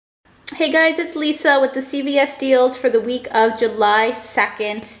Hey guys, it's Lisa with the CVS deals for the week of July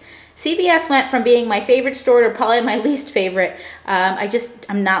 2nd. CVS went from being my favorite store to probably my least favorite.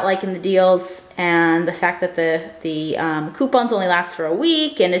 I'm not liking the deals and the fact that the coupons only last for a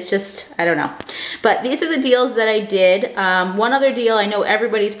week, and it's just, I don't know. But these are the deals that I did. One other deal I know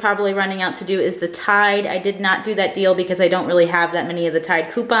everybody's probably running out to do is the Tide. I did not do that deal because I don't really have that many of the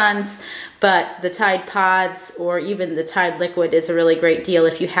Tide coupons, but the Tide Pods or even the Tide Liquid is a really great deal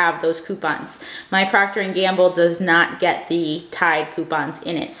if you have those coupons. My Procter & Gamble does not get the Tide coupons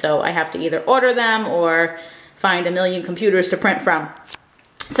in it, so I have to either order them or find a million computers to print from.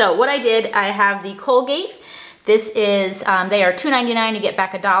 So what I did, I have the Colgate. This is, they are $2.99 to get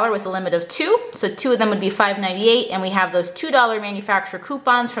back $1 with a limit of 2. So 2 of them would be $5.98, and we have those $2 manufacturer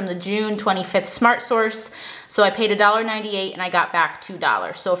coupons from the June 25th Smart Source. So I paid $1.98 and I got back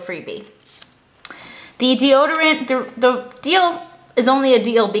 $2, so a freebie. The deodorant, the deal is only a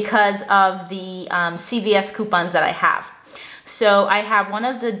deal because of the CVS coupons that I have. So I have one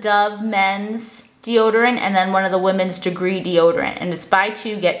of the Dove men's deodorant and then one of the women's Degree deodorant, and it's buy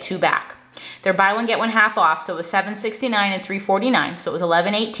 2, get 2 back. They're buy one, get one half off, so it was $7.69 and $3.49, so it was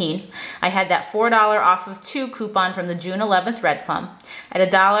 $11.18. I had that $4 off of 2 coupon from the June 11th Red Plum. I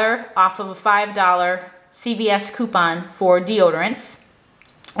had $1 off of a $5 CVS coupon for deodorants.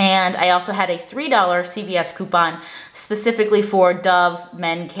 And I also had a $3 CVS coupon specifically for Dove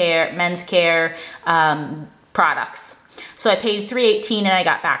men's care products. So I paid $3.18 and I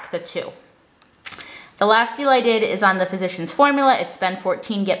got back the 2. The last deal I did is on the Physicians Formula. It's spend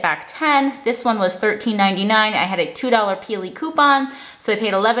 14, get back 10. This one was $13.99. I had a $2 PLE coupon, so I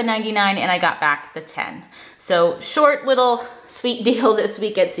paid $11.99 and I got back the 10. So short little sweet deal this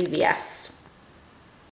week at CVS.